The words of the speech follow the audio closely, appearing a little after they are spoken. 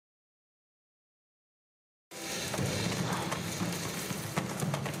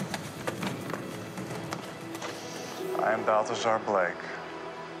I am Balthazar Blake,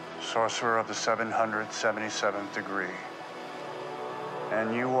 sorcerer of the 777th degree.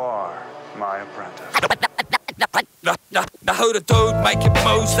 And you are my apprentice. Now who the dude making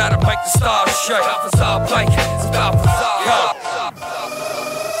moves that'll make the stars shake? Balthazar Blake, it's Balthazar.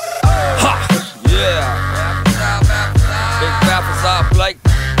 Ha! Yeah. Big Balthazar Blake,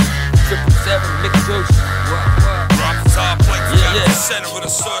 777 MICKEEJUCE. Balthazar Blake, yeah. The center of the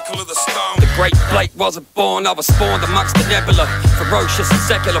circle of the stone. The great Blake wasn't born, I was spawned amongst the nebula. Ferocious and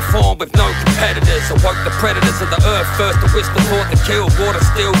secular form with no competitors. Awoke the predators of the earth first, the whisper taught to kill. Water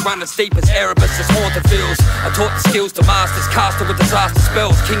still running steep as Erebus as haunted fields. I taught the skills to masters, caster with disaster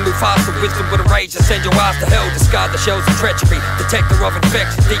spells. King Mufasa, wisdom with a rage to send your eyes to hell. Discard the shells of treachery, detector of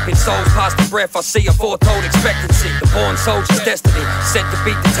infection. Deep in souls past the breath, I see a foretold expectancy. The born soldier's destiny, sent to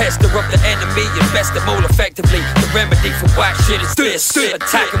beat the tester of the enemy. Invest them all effectively. The remedy for whack shit is this.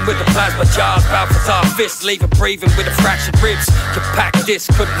 Attacking with the plasma jars, Balthazar fists, leaving breathing with a fractured ribs. Compact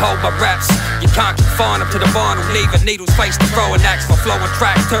disc couldn't hold my raps. You can't confine them to the vinyl, leaving needles face to throwing axe for flowing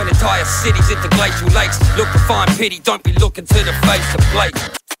tracks. Turn entire cities into glacial lakes. Look to find pity, don't be looking to the face of Blake.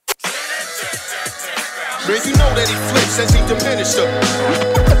 Man, you know that he flips as he diminished her.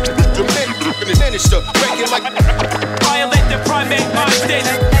 Diminished her, breaking like Violate the primate mind state.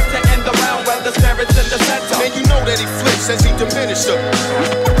 Enter in the round where the spirit's in the center. Man, you know that he flips as he diminished her.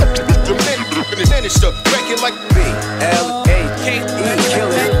 Diminished her, breaking like BLAKE.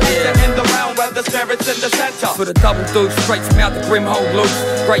 Enter in the round where the spirit's in the center. For the double deuce, straight from out the grim hole loose.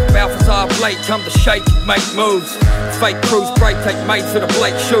 Great Balthazar Blake, come to shake and make moves. Fake cruise break, take mate for the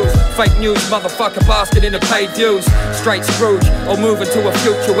Blake shoes. Fake news, motherfucker basket in the paid views. Straight Scrooge, or moving to a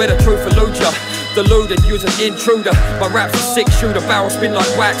future where the truth eludes ya. Deluded, use an intruder. My rap's a six-shooter, barrel spin like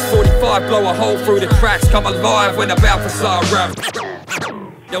wax. 45, blow a hole through the tracks. Come alive when a Balthazar rap.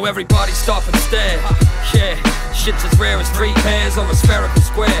 Yo, everybody stop and stare. Yeah, shit's as rare as 3 hairs on a spherical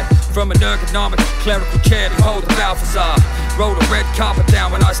square. From an ergonomic clerical chair, behold the Balthazar. Roll the red carpet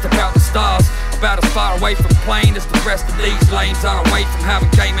down when I step out the stars. About as far away from plane as the rest of these lames. I'm away from having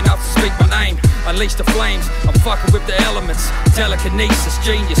game enough to speak my name. Unleash the flames, I'm fucking with the elements. Telekinesis,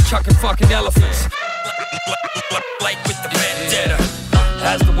 genius, chucking fucking elephants. Blake with the vendetta.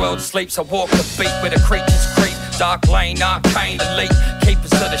 As the world sleeps, I walk the beat where the creatures creep. Dark lane, arcane, elite,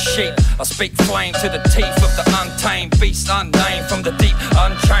 keepers of the sheep. I speak flame to the teeth of the untamed beast, unnamed from the deep,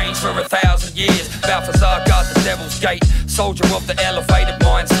 unchanged for 1,000 years. Balthazar guard the devil's gate, soldier of the elevated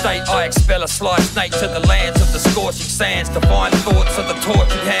mind state. I expel a sly snake to the lands of the scorching sands. Divine thoughts of the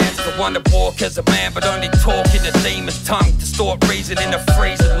tortured hands. The one that walk as a man, but only talk in a demon's tongue. Distort reason in a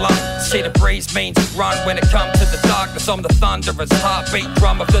freezing lung. See the breeze means run when it comes to the darkness. I'm the thunderer's heartbeat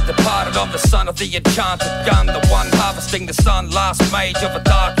drum of the departed. I'm the son of the enchanted gun, the one harvesting the sun. Last mage of a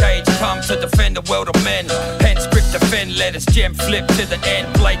dark age, come to defend the world of men. Pen script defend letters, gem flip to the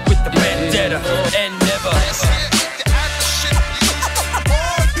end. Blake with the vendetta, end never.